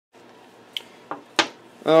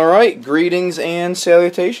Alright, greetings and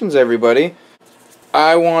salutations everybody.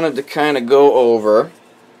 I wanted to kind of go over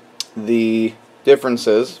the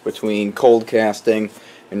differences between cold casting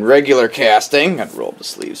and regular casting. I'd roll up the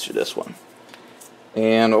sleeves for this one.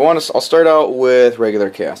 And I'll start out with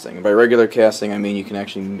regular casting. And by regular casting I mean you can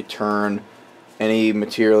actually turn any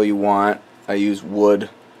material you want. I use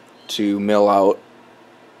wood to mill out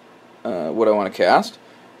what I want to cast,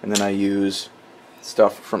 and then I use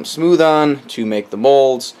stuff from Smooth On to make the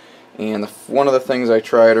molds. And one of the things I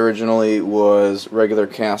tried originally was regular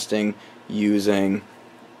casting using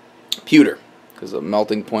pewter, because the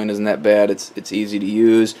melting point isn't that bad. It's easy to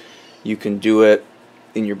use. You can do it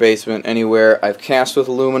in your basement anywhere. I've cast with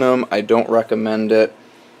aluminum. I don't recommend it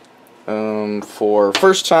for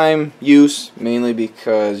first time use, mainly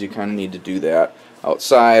because you kind of need to do that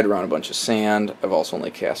outside around a bunch of sand. I've also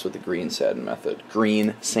only cast with the green sand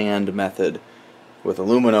method with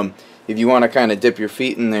aluminum. If you want to kind of dip your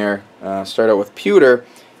feet in there, start out with pewter.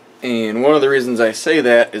 And one of the reasons I say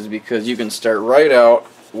that is because you can start right out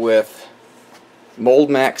with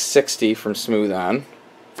Mold Max 60 from Smooth On.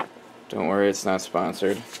 Don't worry, it's not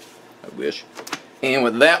sponsored. I wish. And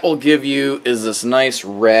what that will give you is this nice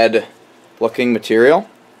red looking material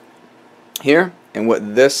here. And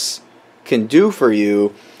what this can do for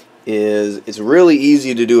you is it's really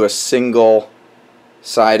easy to do a single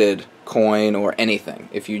sided coin or anything.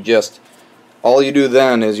 If you just, all you do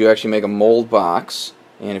then is you actually make a mold box,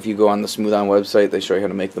 and if you go on the Smooth On website they show you how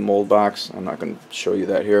to make the mold box. I'm not going to show you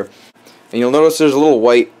that here. And you'll notice there's a little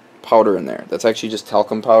white powder in there. That's actually just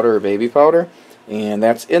talcum powder or baby powder, and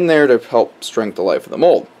that's in there to help strengthen the life of the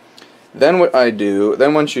mold. Then what I do,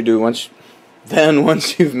 once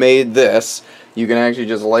you've made this, you can actually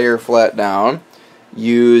just layer flat down,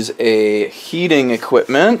 use a heating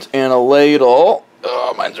equipment and a ladle.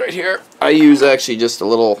 Oh, mine's right here. I use actually just a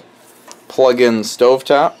little plug-in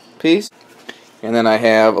stovetop piece, and then I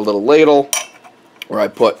have a little ladle where I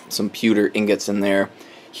put some pewter ingots in there,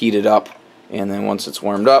 heat it up, and then once it's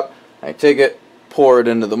warmed up I take it, pour it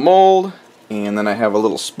into the mold, and then I have a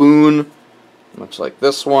little spoon much like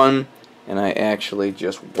this one, and I actually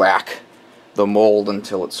just whack the mold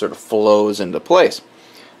until it sort of flows into place.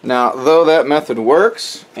 Now, though that method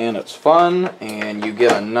works and it's fun and you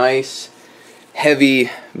get a nice heavy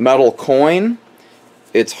metal coin,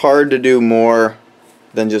 it's hard to do more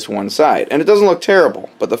than just one side. And it doesn't look terrible,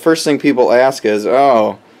 but the first thing people ask is,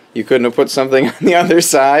 oh, you couldn't have put something on the other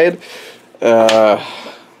side? But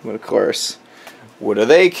of course, what do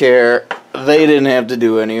they care? They didn't have to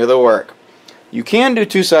do any of the work. You can do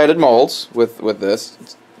two-sided molds with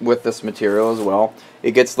this material as well.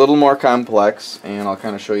 It gets a little more complex, and I'll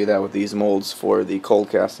kind of show you that with these molds for the cold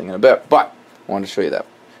casting in a bit, but I wanted to show you that,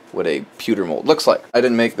 what a pewter mold looks like. I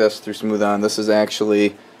didn't make this through Smooth On. This is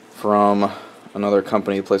actually from another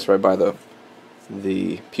company, a place where I buy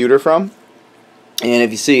the pewter from. And if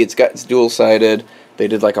you see, it's dual-sided. They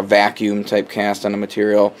did like a vacuum type cast on the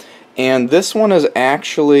material. And this one is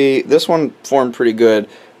actually, this one formed pretty good,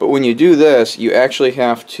 but when you do this, you actually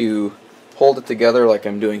have to hold it together like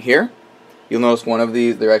I'm doing here. You'll notice one of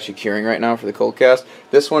these, they're actually curing right now for the cold cast.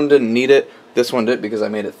 This one didn't need it. This one did because I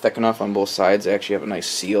made it thick enough on both sides to actually have a nice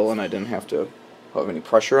seal, and I didn't have to have any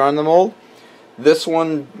pressure on the mold. This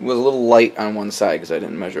one was a little light on one side because I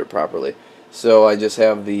didn't measure it properly. So I just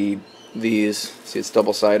have these, see it's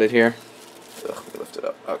double-sided here? Ugh, let me lift it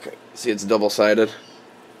up. Okay, see it's double-sided?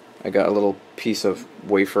 I got a little piece of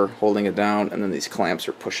wafer holding it down, and then these clamps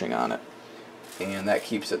are pushing on it. And that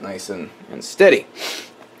keeps it nice and steady.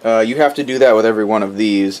 You have to do that with every one of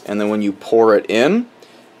these, and then when you pour it in,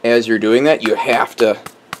 as you're doing that, you have to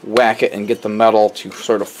whack it and get the metal to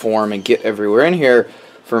sort of form and get everywhere in here.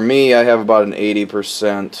 For me, I have about an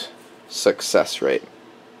 80% success rate.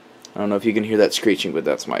 I don't know if you can hear that screeching, but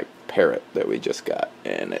that's my parrot that we just got,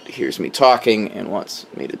 and it hears me talking and wants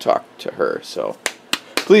me to talk to her, so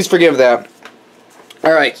please forgive that.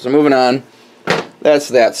 Alright, so moving on. That's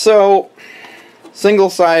that. So,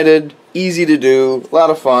 single-sided, easy to do, a lot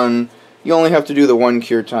of fun. You only have to do the one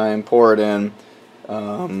cure time, pour it in.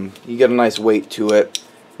 You get a nice weight to it.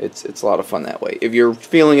 It's a lot of fun that way. If you're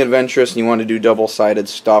feeling adventurous and you want to do double-sided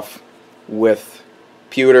stuff with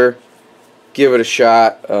pewter, give it a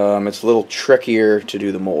shot. It's a little trickier to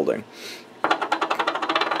do the molding.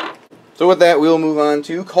 So with that, we'll move on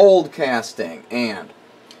to cold casting. And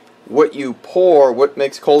what you pour, what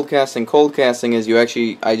makes cold casting is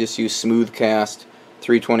I just use Smooth Cast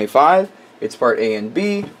 325. It's part A and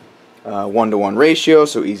B, 1-to-1 ratio,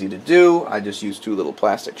 so easy to do. I just use 2 little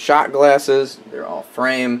plastic shot glasses. They're all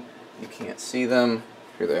frame. You can't see them.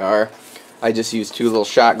 Here they are. I just use 2 little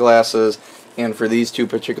shot glasses, And for these two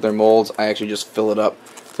particular molds, I actually just fill it up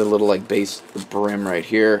to the little like base, the brim right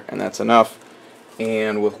here, and that's enough.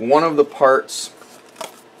 And with one of the parts,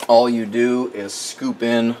 all you do is scoop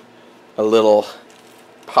in a little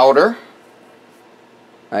powder.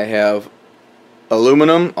 I have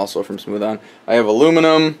aluminum, also from Smooth On. I have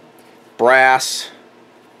aluminum, brass,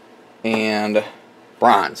 and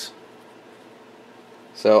bronze.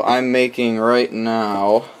 So I'm making right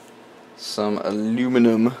now some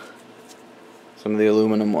aluminum, some of the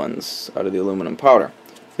aluminum ones out of the aluminum powder.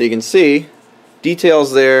 So you can see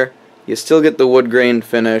details there. You still get the wood grain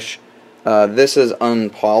finish. This is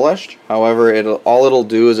unpolished. However, all it'll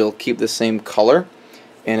do is it'll keep the same color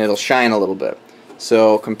and it'll shine a little bit.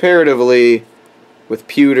 So comparatively, with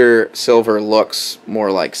pewter, silver looks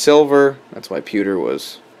more like silver. That's why pewter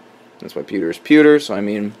is pewter. So I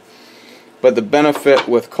mean, but the benefit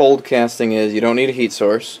with cold casting is you don't need a heat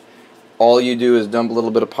source. All you do is dump a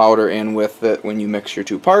little bit of powder in with it when you mix your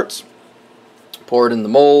two parts. Pour it in the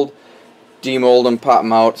mold, demold them, pop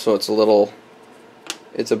them out. So it's a little.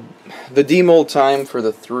 The demold time for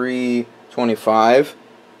the 325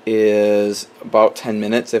 is about 10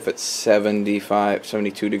 minutes if it's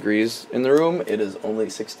 72 degrees in the room. It is only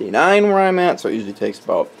 69 where I'm at, so it usually takes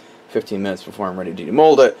about 15 minutes before I'm ready to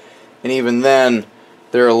demold it. And even then,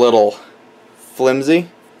 they're a little flimsy.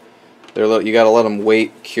 You gotta let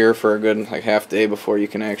them cure for a good like half day before you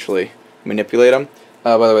can actually manipulate them.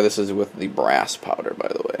 By the way, this is with the brass powder, by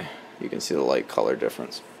the way. You can see the light color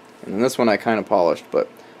difference. And then this one I kind of polished, but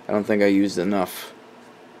I don't think I used enough.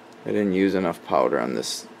 I didn't use enough powder on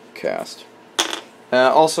this cast.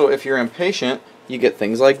 Also, if you're impatient, you get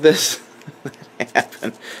things like this that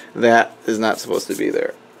happen. That is not supposed to be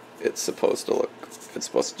there. It's supposed to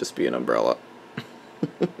just be an umbrella.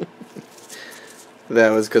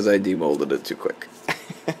 That was because I demolded it too quick.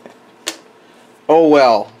 Oh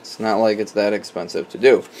well, it's not like it's that expensive to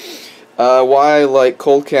do. Why I like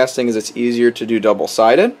cold casting is it's easier to do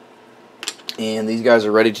double-sided. And these guys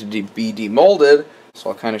are ready to be demolded, so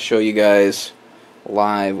I'll kind of show you guys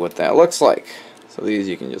live what that looks like. So these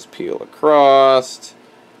you can just peel across.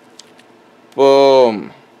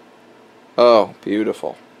 Boom. Oh,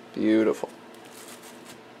 beautiful. Beautiful.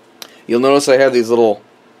 You'll notice I have these little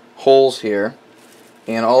holes here,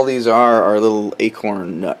 and all these are little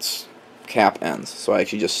acorn nuts, cap ends. So I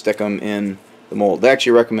actually just stick them in the mold. They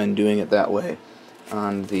actually recommend doing it that way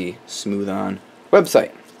on the Smooth On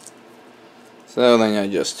website. So then you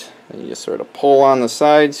just sort of pull on the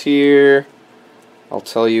sides here. I'll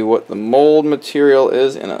tell you what the mold material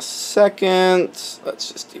is in a second.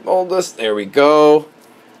 Let's just demold this. There we go.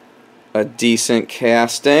 A decent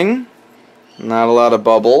casting. Not a lot of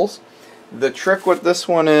bubbles. The trick with this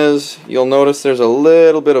one is you'll notice there's a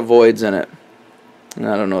little bit of voids in it. And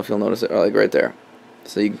I don't know if you'll notice it, like right there.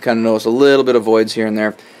 So you can kind of notice a little bit of voids here and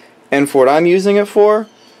there. And for what I'm using it for,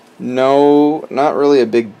 no, not really a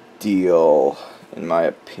big deal in my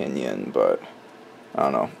opinion, but I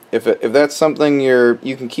don't know. If that's something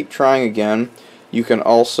you can keep trying again. You can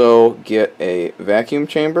also get a vacuum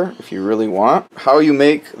chamber if you really want. How you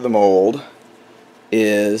make the mold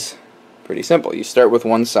is pretty simple. You start with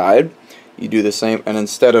one side, you do the same, and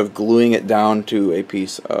instead of gluing it down to a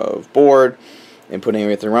piece of board and putting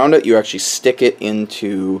everything around it, you actually stick it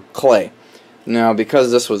into clay. Now,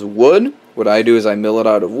 because this was wood, what I do is I mill it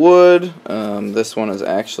out of wood. This one is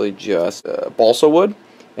actually just balsa wood.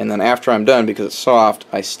 And then after I'm done, because it's soft,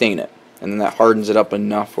 I stain it. And then that hardens it up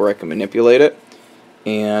enough where I can manipulate it.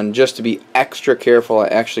 And just to be extra careful, I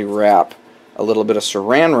actually wrap a little bit of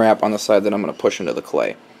saran wrap on the side that I'm going to push into the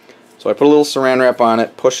clay. So I put a little saran wrap on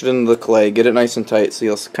it, push it into the clay, get it nice and tight so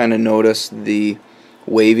you'll kind of notice the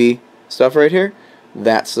wavy stuff right here.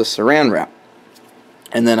 That's the saran wrap.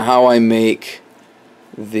 And then how I make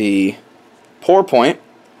the pour point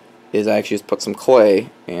is I actually just put some clay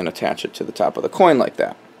and attach it to the top of the coin like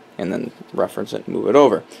that, and then reference it and move it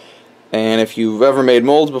over. And if you've ever made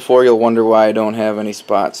molds before, you'll wonder why I don't have any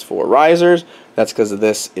spots for risers. That's because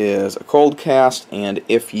this is a cold cast, and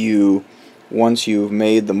once you've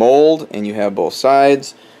made the mold and you have both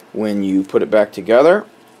sides, when you put it back together,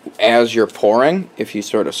 as you're pouring, if you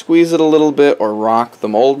sort of squeeze it a little bit or rock the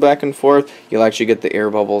mold back and forth, you'll actually get the air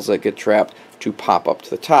bubbles that get trapped to pop up to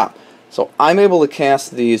the top. So I'm able to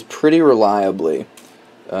cast these pretty reliably,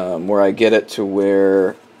 where I get it to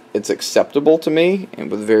where it's acceptable to me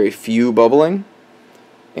and with very few bubbling.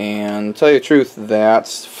 And to tell you the truth,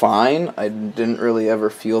 that's fine. I didn't really ever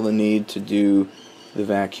feel the need to do the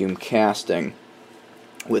vacuum casting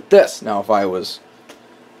with this. Now if I was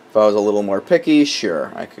a little more picky,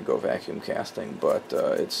 sure, I could go vacuum casting, but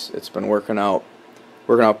it's been working out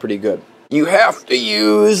pretty good. You have to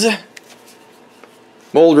use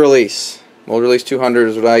Mold release. Mold release 200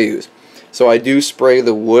 is what I use. So I do spray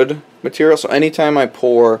the wood material. So anytime I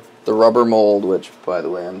pour the rubber mold, which, by the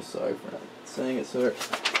way, I'm sorry for not saying it, sir.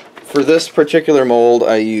 For this particular mold,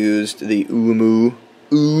 I used the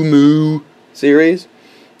OOMOO series.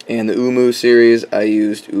 And the OOMOO series, I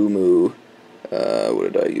used OOMOO.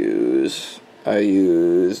 What did I use? I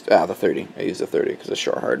used the 30. I used the 30 because the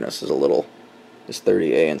short hardness is a little. It's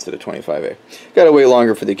 30A instead of 25A. Got to wait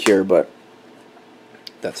longer for the cure, but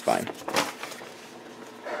that's fine.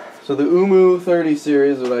 So the OOMOO 30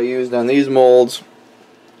 series is what I used on these molds.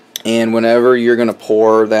 And whenever you're going to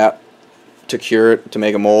pour that to cure it, to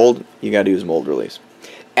make a mold, you got to use mold release.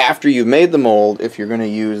 After you've made the mold, if you're going to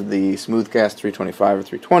use the Smoothcast 325 or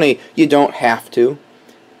 320, you don't have to.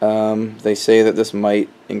 They say that this might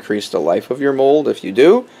increase the life of your mold if you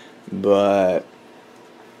do, but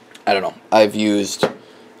I don't know.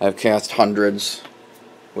 I've cast hundreds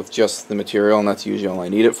with just the material, and that's usually all I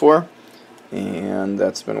need it for, and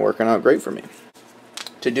that's been working out great for me.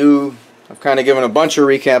 I've kind of given a bunch of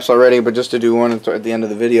recaps already, but just to do one at the end of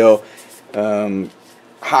the video,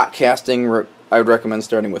 hot casting, I would recommend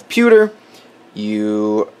starting with pewter.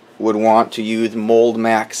 You would want to use Mold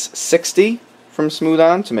Max 60 from Smooth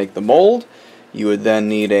On to make the mold. You would then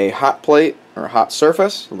need a hot plate or a hot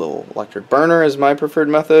surface, a little electric burner is my preferred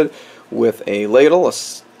method, with a ladle,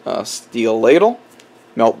 a steel ladle.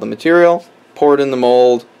 Melt the material, pour it in the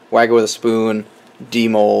mold, whack it with a spoon,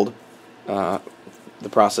 demold. The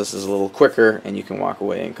process is a little quicker, and you can walk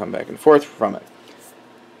away and come back and forth from it.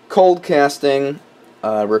 Cold casting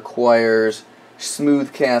requires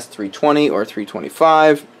Smoothcast 320 or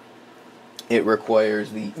 325. It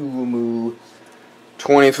requires the OOMOO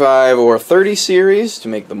 25 or 30 series to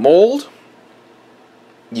make the mold.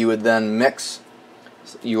 You would then mix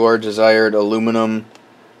your desired aluminum,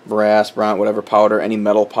 brass, bronze, whatever powder, any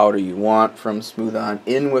metal powder you want from Smooth On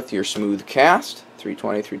in with your Smoothcast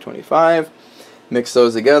 320, 325. Mix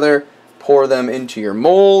those together, pour them into your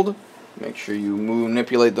mold. Make sure you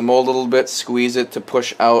manipulate the mold a little bit, squeeze it to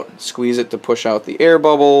push out the air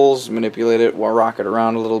bubbles, manipulate it, rock it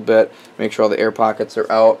around a little bit, make sure all the air pockets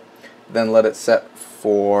are out. Then let it set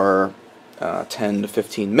for 10 to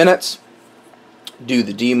 15 minutes. Do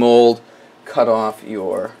the demold, cut off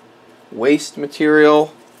your waste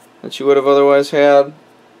material that you would have otherwise had,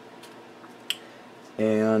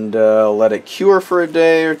 and let it cure for a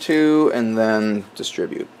day or two, and then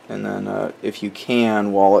distribute. And then if you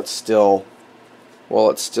can, while it's still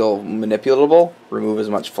manipulatable, remove as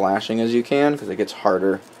much flashing as you can, because it gets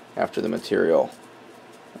harder after the material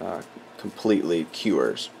completely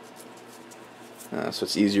cures. So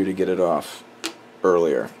it's easier to get it off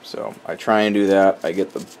earlier. So I try and do that. I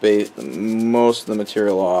get the most of the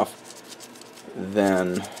material off.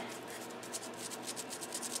 Then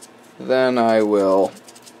I will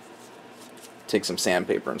take some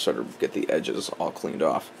sandpaper and sort of get the edges all cleaned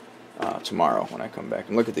off tomorrow when I come back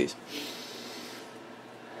and look at these.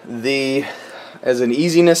 As an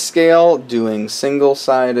easiness scale, doing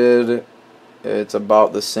single-sided, it's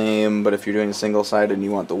about the same, but if you're doing single-sided and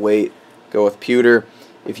you want the weight, go with pewter.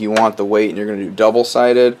 If you want the weight and you're going to do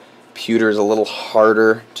double-sided, pewter is a little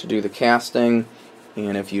harder to do the casting,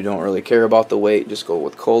 and if you don't really care about the weight, just go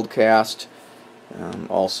with cold cast.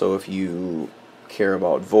 Also, if you care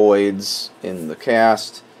about voids in the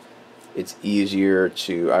cast, it's easier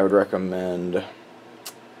to, I would recommend,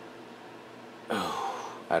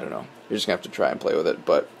 I don't know, you're just going to have to try and play with it,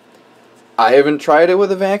 but I haven't tried it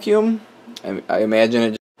with a vacuum. I imagine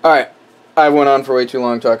it. Alright, I went on for way too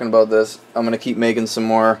long talking about this. I'm going to keep making some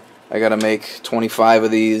more. I got to make 25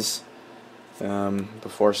 of these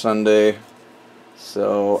before Sunday,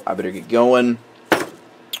 so I better get going.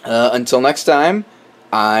 Until next time,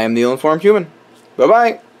 I'm the Ill-Informed Human.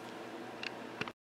 Bye-bye.